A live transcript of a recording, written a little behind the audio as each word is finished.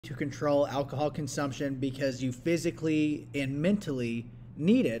to control alcohol consumption because you physically and mentally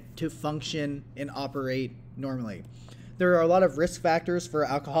need it to function and operate normally. There are a lot of risk factors for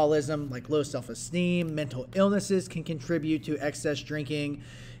alcoholism, like low self-esteem. Mental illnesses can contribute to excess drinking,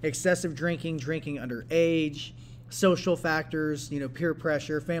 excessive drinking, drinking underage, social factors, peer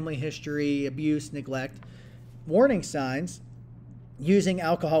pressure, family history, abuse, neglect. Warning signs: using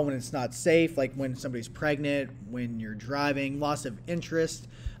alcohol when it's not safe, like when somebody's pregnant, when you're driving, loss of interest,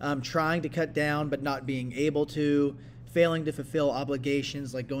 trying to cut down but not being able to, failing to fulfill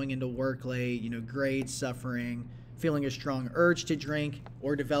obligations like going into work late, grades suffering, feeling a strong urge to drink,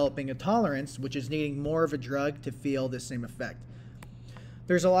 or developing a tolerance, which is needing more of a drug to feel the same effect.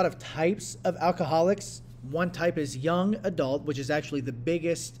 There's a lot of types of alcoholics. One type is young adult, which is actually the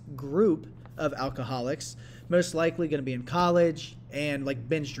biggest group of alcoholics, most likely going to be in college and like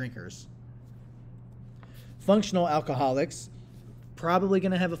binge drinkers. Functional alcoholics, probably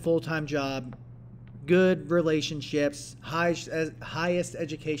going to have a full-time job, good relationships, highest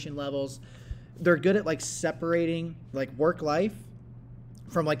education levels. They're good at like separating like work life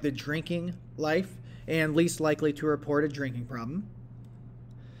from like the drinking life, and least likely to report a drinking problem.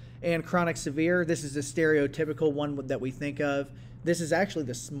 And chronic severe, this is a stereotypical one that we think of. This is actually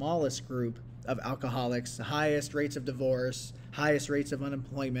the smallest group of alcoholics, highest rates of divorce, highest rates of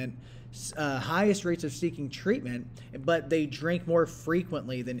unemployment, highest rates of seeking treatment, but they drink more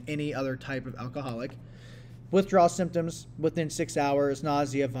frequently than any other type of alcoholic. Withdrawal symptoms within 6 hours: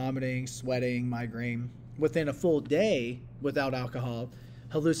 nausea, vomiting, sweating, migraine. Within a full day without alcohol: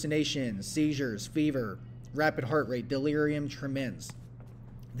 hallucinations, seizures, fever, rapid heart rate, delirium tremens.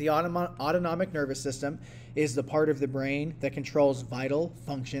 The autonomic nervous system is the part of the brain that controls vital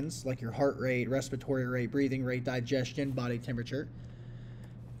functions like your heart rate, respiratory rate, breathing rate, digestion, body temperature.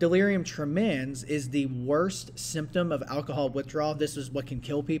 Delirium tremens is the worst symptom of alcohol withdrawal. This is what can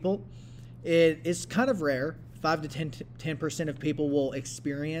kill people. It is kind of rare. 5 to 10% of people will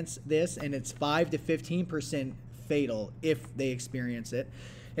experience this, and it's 5 to 15% fatal if they experience it.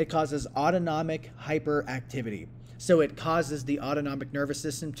 It causes autonomic hyperactivity. So it causes the autonomic nervous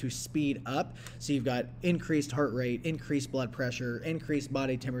system to speed up. So you've got increased heart rate, increased blood pressure, increased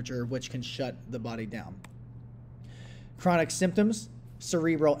body temperature, which can shut the body down. Chronic symptoms: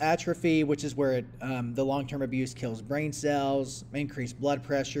 cerebral atrophy, which is where the long-term abuse kills brain cells, increased blood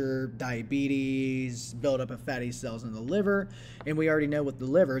pressure, diabetes, buildup of fatty cells in the liver. And we already know with the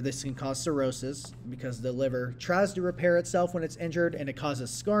liver, this can cause cirrhosis because the liver tries to repair itself when it's injured, and it causes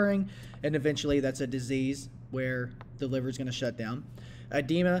scarring. And eventually that's a disease where the liver is going to shut down.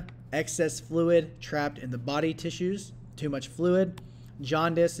 Edema: excess fluid trapped in the body tissues, too much fluid.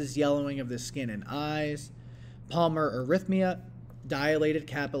 Jaundice is yellowing of the skin and eyes. Palmar arrhythmia: dilated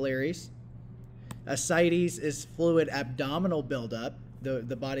capillaries. Ascites is fluid abdominal buildup.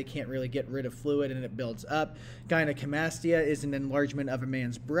 The body can't really get rid of fluid and it builds up. Gynecomastia is an enlargement of a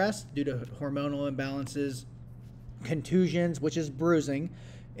man's breast due to hormonal imbalances. Contusions, which is bruising.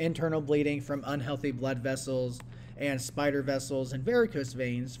 Internal bleeding from unhealthy blood vessels, and spider vessels and varicose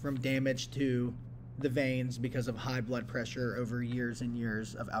veins from damage to the veins because of high blood pressure over years and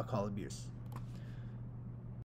years of alcohol abuse.